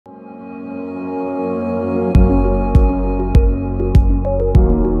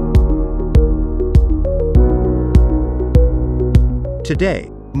Today,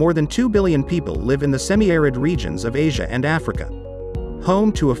 more than 2 billion people live in the semi-arid regions of Asia and Africa.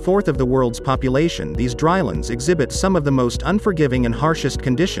 Home to a fourth of the world's population, these drylands exhibit some of the most unforgiving and harshest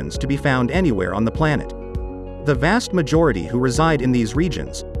conditions to be found anywhere on the planet. The vast majority who reside in these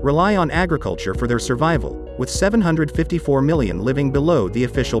regions rely on agriculture for their survival, with 754 million living below the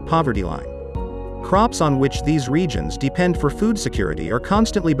official poverty line. Crops on which these regions depend for food security are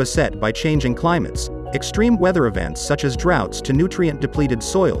constantly beset by changing climates, extreme weather events such as droughts to nutrient-depleted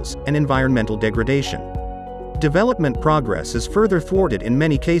soils, and environmental degradation. Development progress is further thwarted in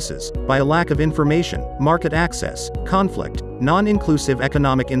many cases by a lack of information, market access, conflict, non-inclusive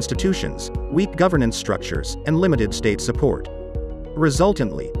economic institutions, weak governance structures, and limited state support.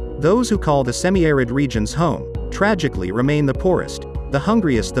 Resultantly, those who call the semi-arid regions home, tragically remain the poorest, the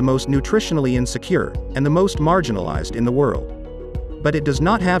hungriest, the most nutritionally insecure, and the most marginalized in the world. But it does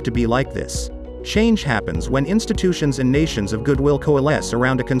not have to be like this. Change happens when institutions and nations of goodwill coalesce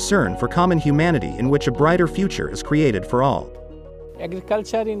around a concern for common humanity in which a brighter future is created for all.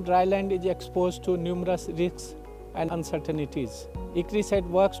 Agriculture in dryland is exposed to numerous risks and uncertainties. ICRISAT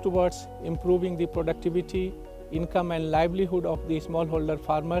works towards improving the productivity, income and livelihood of the smallholder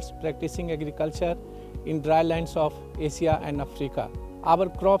farmers practicing agriculture in drylands of Asia and Africa. Our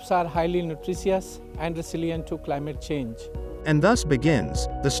crops are highly nutritious and resilient to climate change. And thus begins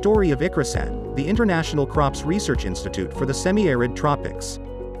the story of ICRISAT, the International Crops Research Institute for the Semi-Arid Tropics.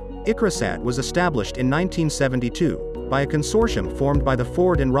 ICRISAT was established in 1972 by a consortium formed by the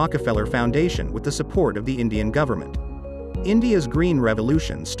Ford and Rockefeller Foundation with the support of the Indian government. India's Green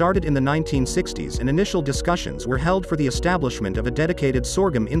Revolution started in the 1960s and initial discussions were held for the establishment of a dedicated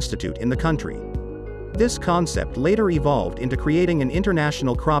sorghum institute in the country. This concept later evolved into creating an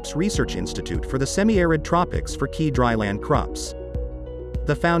International Crops Research Institute for the semi-arid tropics for key dryland crops.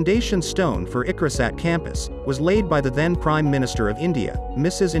 The foundation stone for ICRISAT campus was laid by the then Prime Minister of India,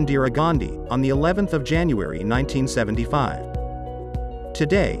 Mrs. Indira Gandhi, on the 11th of January 1975.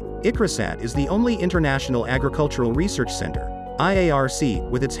 Today, ICRISAT is the only international agricultural research center, IARC,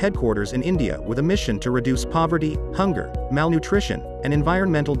 with its headquarters in India with a mission to reduce poverty, hunger, malnutrition, and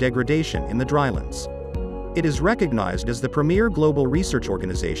environmental degradation in the drylands. It is recognized as the premier global research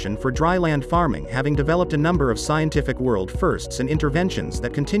organization for dryland farming, having developed a number of scientific world firsts and interventions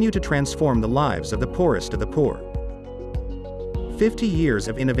that continue to transform the lives of the poorest of the poor. 50 years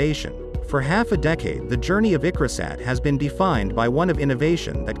of innovation. For half a decade, the journey of ICRISAT has been defined by one of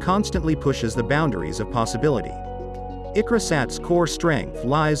innovation that constantly pushes the boundaries of possibility. ICRISAT's core strength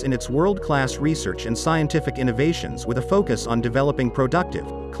lies in its world-class research and scientific innovations with a focus on developing productive,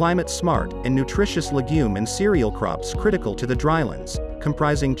 climate-smart, and nutritious legume and cereal crops critical to the drylands,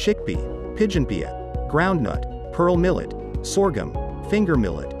 comprising chickpea, pigeon pea, groundnut, pearl millet, sorghum, finger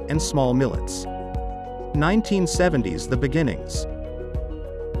millet, and small millets. 1970s the beginnings.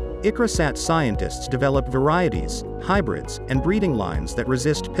 ICRISAT scientists develop varieties, hybrids, and breeding lines that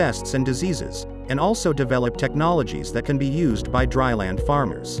resist pests and diseases, and also develop technologies that can be used by dryland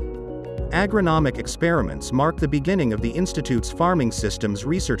farmers. Agronomic experiments mark the beginning of the Institute's farming systems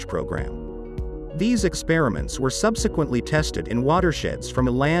research program. These experiments were subsequently tested in watersheds from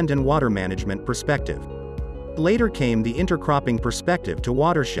a land and water management perspective. Later came the intercropping perspective to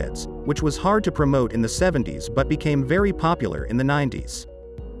watersheds, which was hard to promote in the 70s but became very popular in the 90s.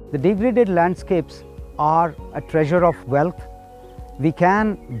 The degraded landscapes are a treasure of wealth. We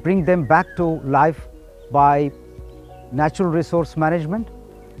can bring them back to life by natural resource management.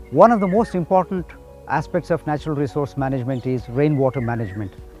 One of the most important aspects of natural resource management is rainwater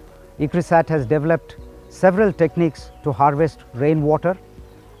management. ICRISAT has developed several techniques to harvest rainwater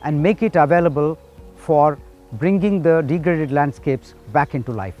and make it available for bringing the degraded landscapes back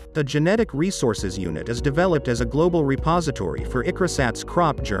into life. The Genetic Resources Unit is developed as a global repository for ICRISAT's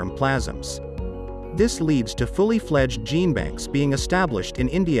crop germ plasms. This leads to fully fledged gene banks being established in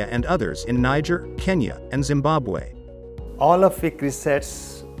India and others in Niger, Kenya, and Zimbabwe. All of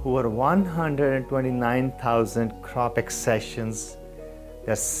ICRISAT's over 129,000 crop accessions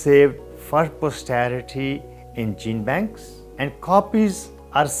are saved for posterity in gene banks, and copies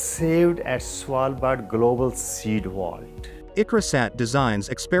are saved at Svalbard Global Seed Vault. ICRISAT designs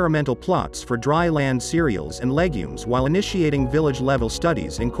experimental plots for dry land cereals and legumes while initiating village-level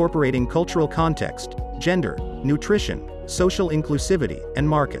studies incorporating cultural context, gender, nutrition, social inclusivity, and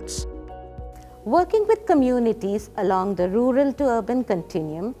markets. Working with communities along the rural to urban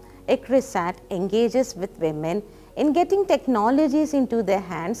continuum, ICRISAT engages with women in getting technologies into their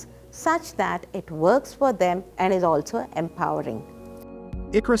hands such that it works for them and is also empowering.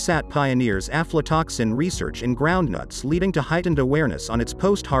 ICRISAT pioneers aflatoxin research in groundnuts, leading to heightened awareness on its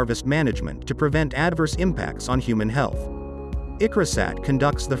post-harvest management to prevent adverse impacts on human health. ICRISAT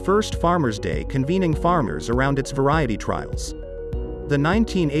conducts the first Farmers' Day, convening farmers around its variety trials. The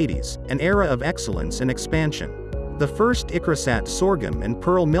 1980s, an era of excellence and expansion. The first ICRISAT sorghum and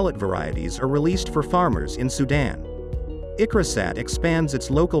pearl millet varieties are released for farmers in Sudan. ICRISAT expands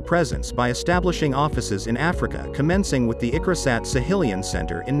its local presence by establishing offices in Africa, commencing with the ICRISAT Sahelian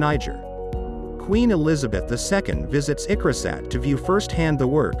Center in Niger. Queen Elizabeth II visits ICRISAT to view firsthand the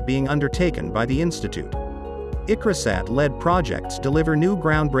work being undertaken by the Institute. ICRISAT-led projects deliver new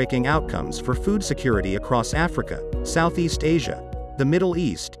groundbreaking outcomes for food security across Africa, Southeast Asia, the Middle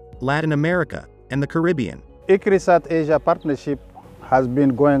East, Latin America, and the Caribbean. ICRISAT Asia Partnership has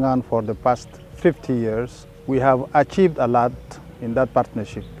been going on for the past 50 years. We have achieved a lot in that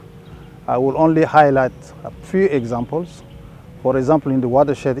partnership. I will only highlight a few examples. For example, in the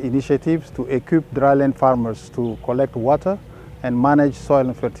watershed initiatives to equip dryland farmers to collect water and manage soil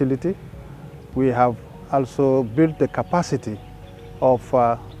and fertility. We have also built the capacity of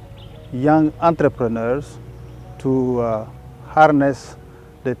young entrepreneurs to harness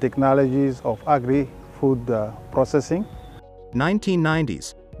the technologies of agri-food processing.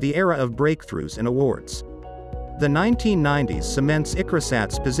 1990s, the era of breakthroughs and awards. The 1990s cements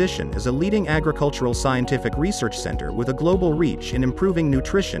ICRISAT's position as a leading agricultural scientific research center with a global reach in improving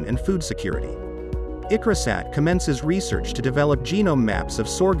nutrition and food security. ICRISAT commences research to develop genome maps of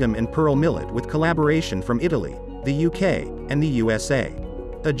sorghum and pearl millet with collaboration from Italy, the UK, and the USA.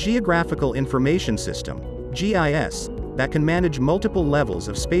 A geographical information system, GIS, that can manage multiple levels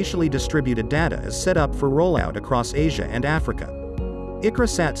of spatially distributed data is set up for rollout across Asia and Africa.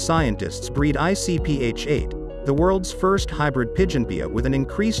 ICRISAT scientists breed ICPH8, the world's first hybrid pigeonpea with an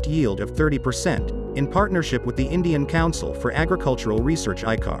increased yield of 30%, in partnership with the Indian Council for Agricultural Research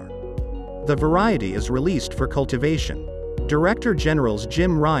ICAR. The variety is released for cultivation. Director Generals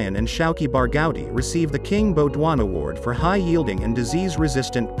Jim Ryan and Shauki Barghouti receive the King Baudouin Award for high-yielding and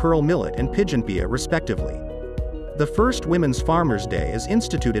disease-resistant pearl millet and pigeonpea respectively. The first Women's Farmers' Day is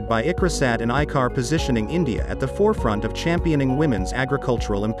instituted by ICRISAT and ICAR, positioning India at the forefront of championing women's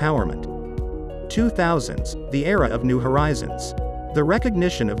agricultural empowerment. 2000s, the era of new horizons. The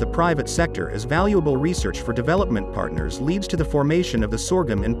recognition of the private sector as valuable research for development partners leads to the formation of the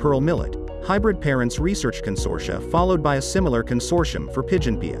sorghum and pearl millet hybrid parents research consortia, followed by a similar consortium for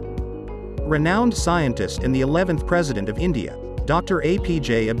pigeonpea. Renowned scientist and the 11th President of India, Dr.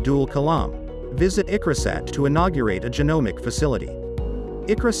 APJ Abdul Kalam, visit ICRISAT to inaugurate a genomic facility.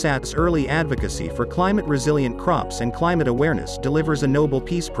 ICRISAT's early advocacy for climate-resilient crops and climate awareness delivers a Nobel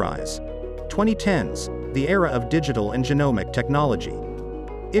Peace Prize. 2010s, the era of digital and genomic technology.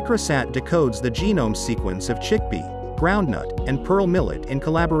 ICRISAT decodes the genome sequence of chickpea, groundnut, and pearl millet in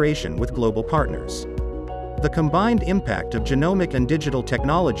collaboration with global partners. The combined impact of genomic and digital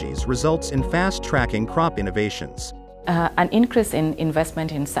technologies results in fast-tracking crop innovations. An increase in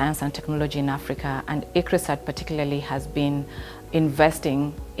investment in science and technology in Africa, and ICRISAT particularly has been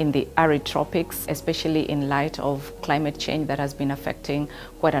investing in the arid tropics, especially in light of climate change that has been affecting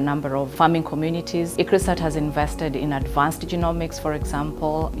quite a number of farming communities. ICRISAT has invested in advanced genomics, for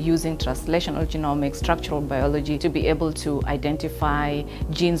example, using translational genomics, structural biology to be able to identify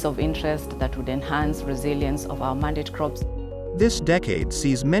genes of interest that would enhance resilience of our mandate crops. This decade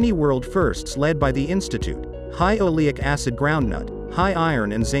sees many world firsts led by the Institute: high oleic acid groundnut, high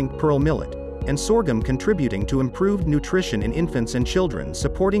iron and zinc pearl millet, and sorghum contributing to improved nutrition in infants and children,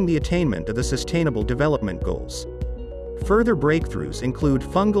 supporting the attainment of the Sustainable Development Goals. Further breakthroughs include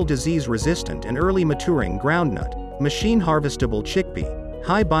fungal disease-resistant and early maturing groundnut, machine-harvestable chickpea,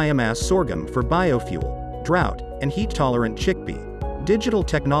 high biomass sorghum for biofuel, drought, and heat-tolerant chickpea. Digital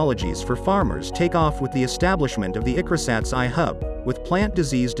technologies for farmers take off with the establishment of the ICRISAT's iHub, with plant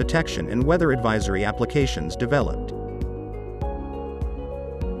disease detection and weather advisory applications developed.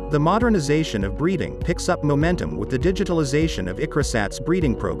 The modernization of breeding picks up momentum with the digitalization of ICRISAT's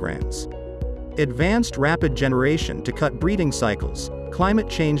breeding programs. Advanced rapid generation to cut breeding cycles, climate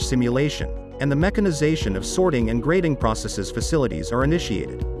change simulation, and the mechanization of sorting and grading processes facilities are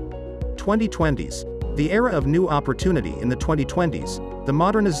initiated. 2020s, the era of new opportunity. In the 2020s, the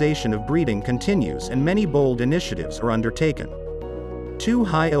modernization of breeding continues and many bold initiatives are undertaken. 2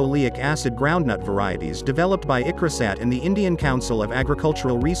 high oleic acid groundnut varieties developed by ICRISAT and the Indian Council of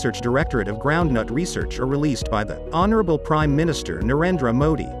Agricultural Research Directorate of Groundnut Research are released by the Honorable Prime Minister Narendra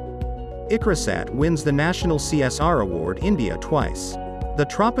Modi. ICRISAT wins the National CSR Award India twice. The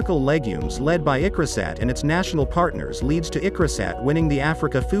tropical legumes led by ICRISAT and its national partners leads to ICRISAT winning the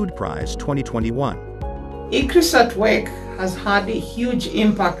Africa Food Prize 2021. ICRISAT work has had a huge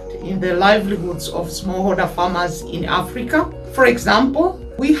impact in the livelihoods of smallholder farmers in Africa. For example,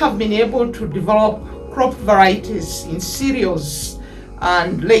 we have been able to develop crop varieties in cereals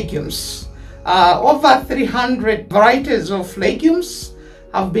and legumes. Over 300 varieties of legumes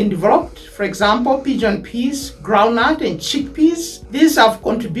have been developed. For example, pigeon peas, groundnut, and chickpeas. These have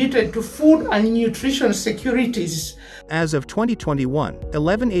contributed to food and nutrition securities. As of 2021,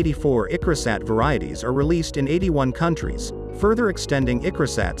 1184 ICRISAT varieties are released in 81 countries, further extending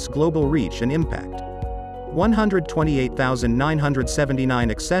ICRISAT's global reach and impact.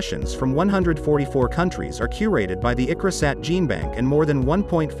 128,979 accessions from 144 countries are curated by the ICRISAT Gene Bank, and more than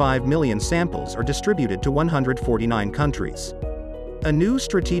 1.5 million samples are distributed to 149 countries. A new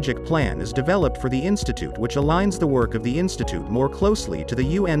strategic plan is developed for the Institute, which aligns the work of the Institute more closely to the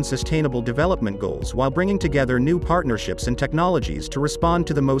UN Sustainable Development Goals while bringing together new partnerships and technologies to respond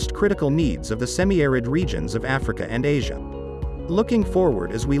to the most critical needs of the semi-arid regions of Africa and Asia. Looking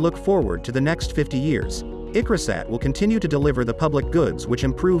forward, as we look forward to the next 50 years, ICRISAT will continue to deliver the public goods which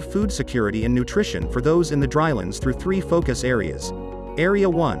improve food security and nutrition for those in the drylands through 3 focus areas. Area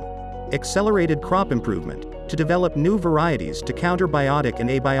 1. Accelerated crop improvement, to develop new varieties to counter biotic and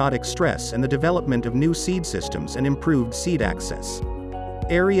abiotic stress and the development of new seed systems and improved seed access.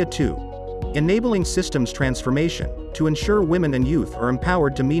 Area 2. Enabling systems transformation, to ensure women and youth are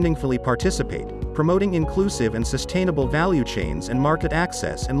empowered to meaningfully participate, promoting inclusive and sustainable value chains and market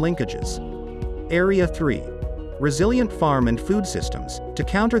access and linkages. Area 3. Resilient farm and food systems, to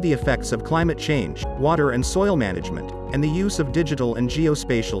counter the effects of climate change, water and soil management, and the use of digital and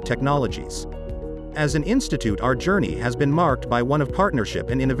geospatial technologies. As an institute, our journey has been marked by one of partnership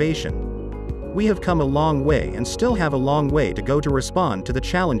and innovation. We have come a long way and still have a long way to go to respond to the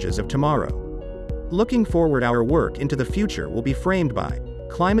challenges of tomorrow. Looking forward, our work into the future will be framed by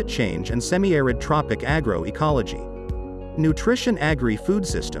climate change and semi-arid tropic agroecology, nutrition agri-food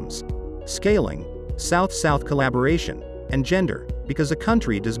systems, scaling, South-South collaboration, and gender, because a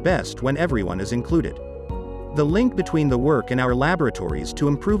country does best when everyone is included. The link between the work in our laboratories to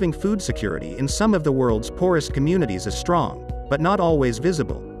improving food security in some of the world's poorest communities is strong, but not always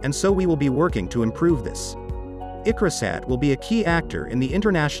visible, and so we will be working to improve this. ICRISAT will be a key actor in the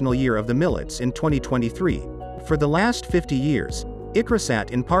International Year of the Millets in 2023. For the last 50 years,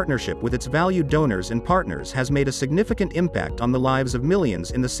 ICRISAT, in partnership with its valued donors and partners, has made a significant impact on the lives of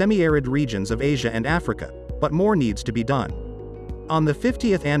millions in the semi-arid regions of Asia and Africa, but more needs to be done. On the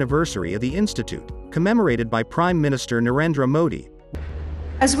 50th anniversary of the Institute, commemorated by Prime Minister Narendra Modi.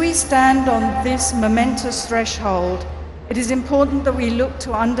 As we stand on this momentous threshold, it is important that we look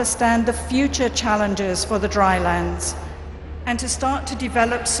to understand the future challenges for the drylands and to start to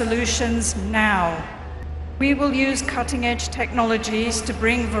develop solutions now. We will use cutting-edge technologies to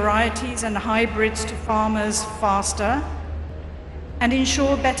bring varieties and hybrids to farmers faster and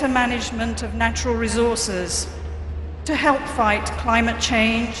ensure better management of natural resources to help fight climate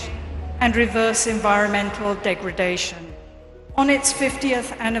change and reverse environmental degradation. On its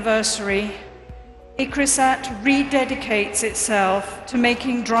 50th anniversary, ICRISAT rededicates itself to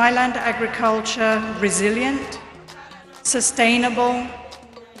making dryland agriculture resilient, sustainable,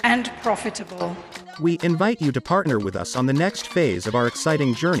 and profitable. We invite you to partner with us on the next phase of our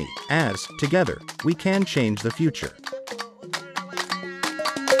exciting journey, as, together, we can change the future.